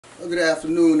Good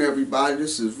afternoon, everybody.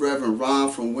 This is Reverend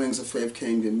Ron from Wings of Faith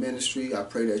Kingdom Ministry. I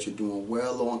pray that you're doing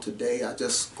well on today. I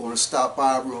just going to stop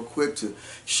by real quick to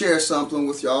share something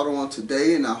with y'all on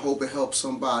today, and I hope it helps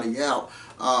somebody out.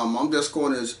 I'm just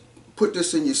going to put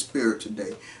this in your spirit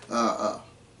today.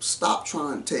 Stop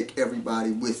trying to take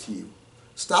everybody with you.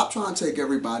 Stop trying to take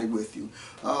everybody with you.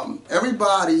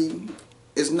 Everybody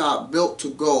is not built to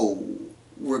go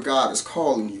where God is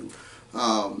calling you.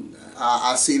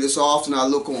 I see this often. I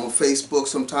look on Facebook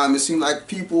sometimes. It seems like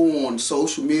people on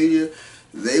social media,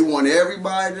 they want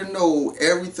everybody to know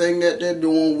everything that they're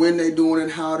doing, when they're doing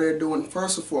it, how they're doing.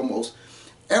 First and foremost,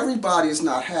 everybody is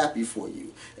not happy for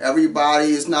you.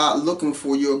 Everybody is not looking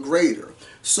for your greater.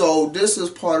 So this is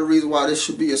part of the reason why there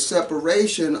should be a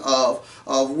separation of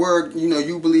where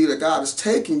you believe that God is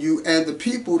taking you and the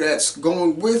people that's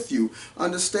going with you.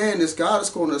 Understand this: God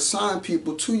is going to assign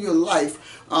people to your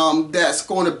life that's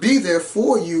going to be there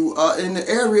for you in the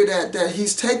area that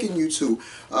He's taking you to.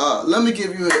 Let me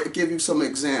give you some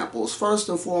examples. First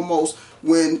and foremost,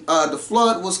 when the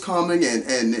flood was coming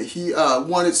and He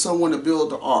wanted someone to build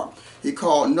the ark. He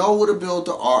called Noah to build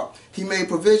the ark. He made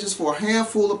provisions for a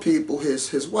handful of people,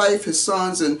 his wife, his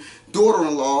sons, and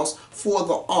daughter-in-laws for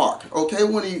the ark. Okay,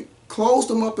 when he closed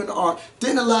them up in the ark,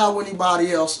 didn't allow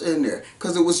anybody else in there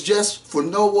because it was just for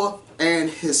Noah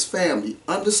and his family.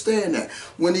 Understand that.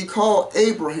 When he called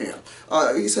Abraham,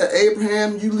 he said,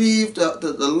 Abraham, you leave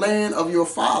the land of your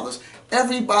fathers.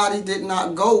 Everybody did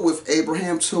not go with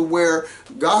Abraham to where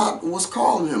God was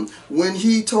calling him. When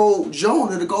he told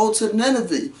Jonah to go to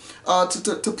Nineveh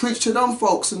to preach to them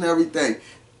folks and everything,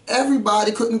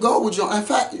 everybody couldn't go with Jonah. In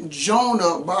fact,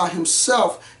 Jonah by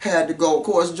himself had to go. Of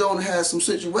course, Jonah had some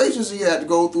situations he had to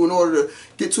go through in order to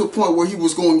get to a point where he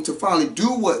was going to finally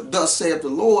do what thus saith the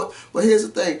Lord. But here's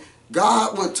the thing.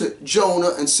 God went to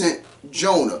Jonah and sent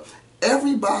Jonah.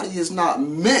 Everybody is not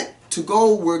meant to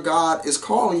go where God is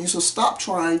calling you, so stop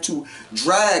trying to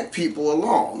drag people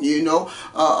along. You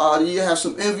have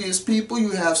some envious people,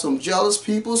 you have some jealous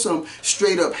people, some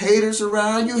straight up haters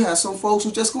around you, have some folks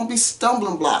who just going to be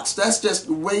stumbling blocks. That's just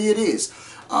the way it is.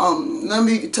 Let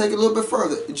me take it a little bit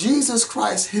further. Jesus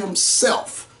Christ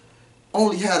Himself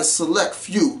only had a select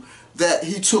few that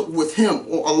He took with Him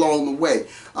along the way.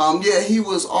 He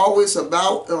was always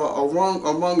about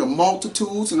among the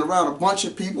multitudes and around a bunch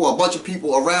of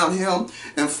people around Him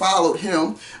and followed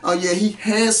Him. He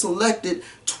hand selected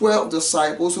 12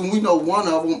 disciples, and we know one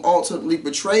of them ultimately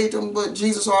betrayed Him, but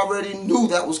Jesus already knew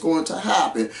that was going to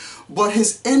happen. But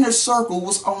His inner circle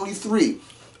was only 3: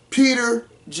 Peter,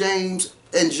 James,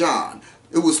 and John.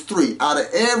 It was 3. Out of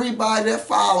everybody that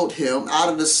followed Him, out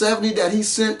of the 70 that He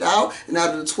sent out, and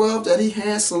out of the 12 that He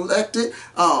hand selected,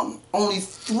 only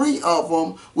 3 of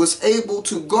them was able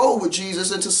to go with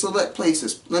Jesus into select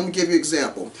places. Let me give you an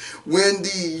example. When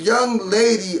the young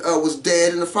lady was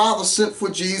dead and the father sent for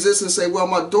Jesus and said, well,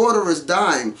 my daughter is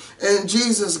dying, and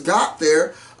Jesus got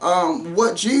there,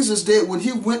 what Jesus did when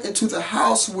He went into the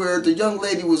house where the young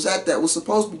lady was at that was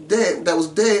supposed to be dead, that was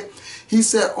dead, He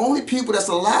said only people that's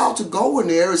allowed to go in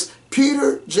there is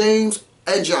Peter, James,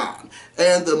 and John,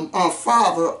 and the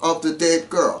father of the dead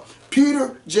girl.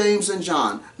 Peter, James, and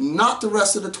John, not the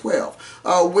rest of the 12.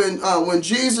 When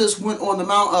Jesus went on the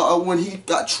mount, when He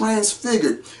got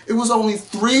transfigured, it was only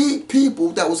 3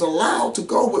 people that was allowed to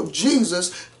go with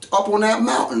Jesus up on that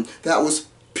mountain. That was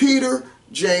Peter,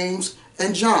 James,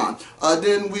 and John.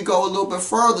 Then we go a little bit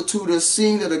further to the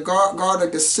scene of the Garden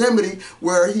of Gethsemane,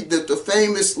 where the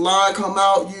famous line come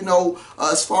out,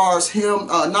 as far as Him,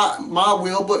 not my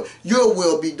will, but your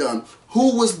will be done.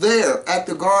 Who was there at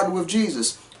the garden with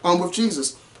Jesus?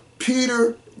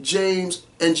 Peter, James,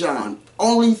 and John.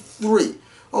 Only 3.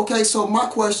 Okay, so my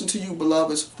question to you,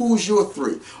 beloveds, who's your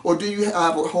 3? Or do you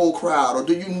have a whole crowd? Or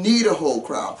do you need a whole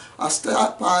crowd? I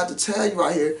stopped by to tell you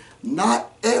right here, not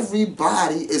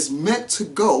everybody is meant to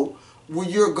go where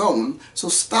you're going, so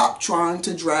stop trying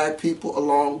to drag people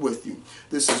along with you.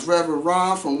 This is Reverend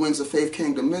Ron from Wings of Faith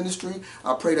Kingdom Ministry.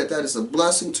 I pray that is a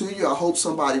blessing to you. I hope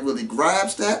somebody really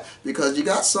grabs that, because you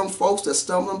got some folks that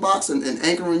stumbling blocks and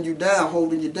anchoring you down,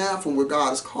 holding you down from where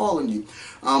God is calling you.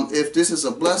 If this is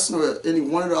a blessing, or any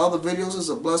one of the other videos is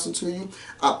a blessing to you,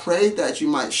 I pray that you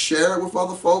might share it with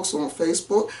other folks on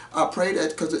Facebook. I pray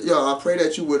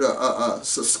that you would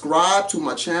subscribe to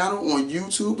my channel on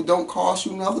YouTube. It don't cost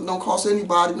you nothing. Don't cost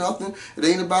anybody nothing. It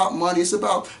ain't about money. It's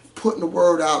about putting the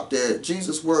word out there,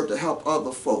 Jesus' word, to help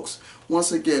other folks.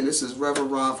 Once again, this is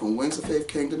Reverend Ron from Wings of Faith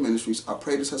Kingdom Ministries. I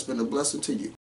pray this has been a blessing to you.